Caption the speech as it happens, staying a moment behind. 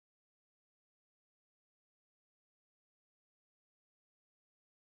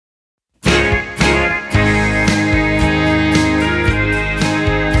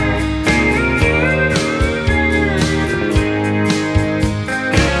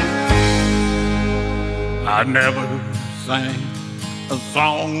I never sang a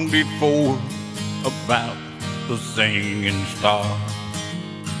song before about the singing star,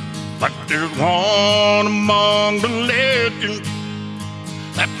 but there's one among the legends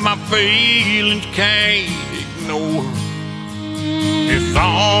that my feelings can't ignore. His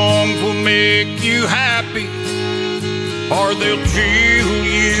songs will make you happy, or they'll chill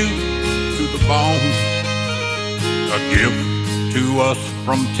you to the bone. A gift to us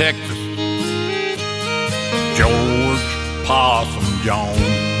from Texas, George Possum Jones.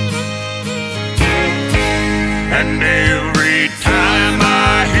 And every time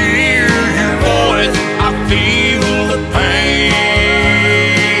I hear your voice, I feel the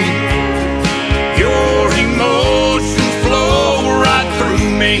pain. Your emotions flow right through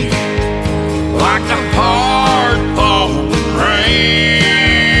me like a hard-falling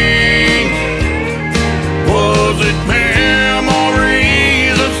rain. Was it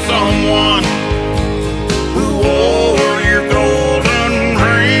memories of someone who wore your golden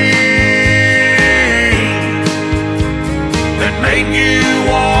ring that made you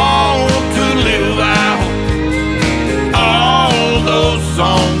want to live out all those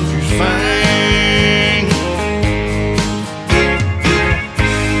songs you sang?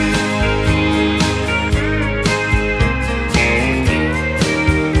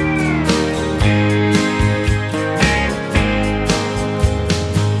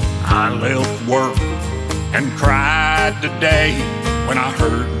 I left work and cried today when I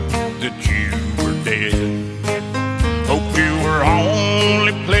heard that you were dead. Hoped you were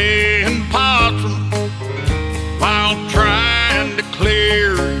only playing possum while trying to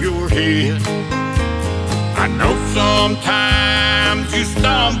clear your head. I know sometimes you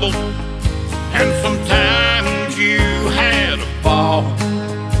stumbled and sometimes you had a fall,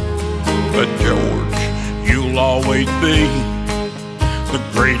 but George, you'll always be the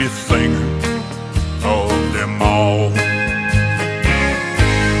greatest singer of them all.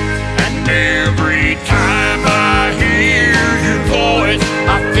 And every time I hear your voice,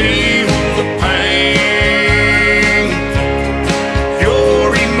 I feel the pain.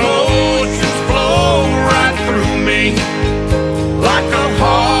 Your emotions flow right through me like a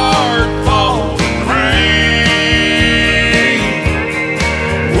hard-falling rain.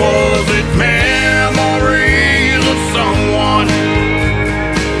 Was it memories of someone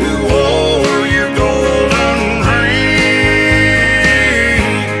who wore your golden ring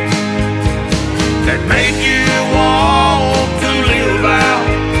that made you want to live out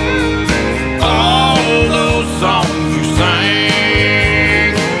all those songs you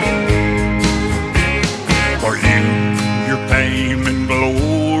sang? For you, your fame and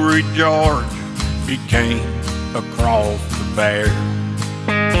glory, George, became a cross to bear,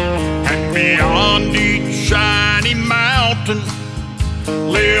 and beyond each shiny mountain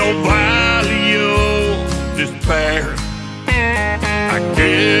lay a valley of despair. I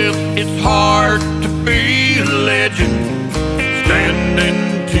guess it's hard to be a legend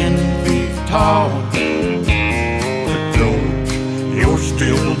standing 10 feet tall, but George, you're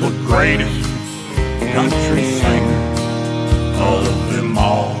still the greatest country singer of them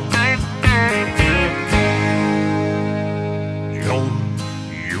all. George,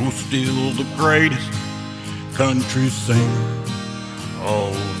 you're still the greatest country singer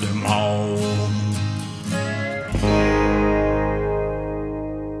of them all.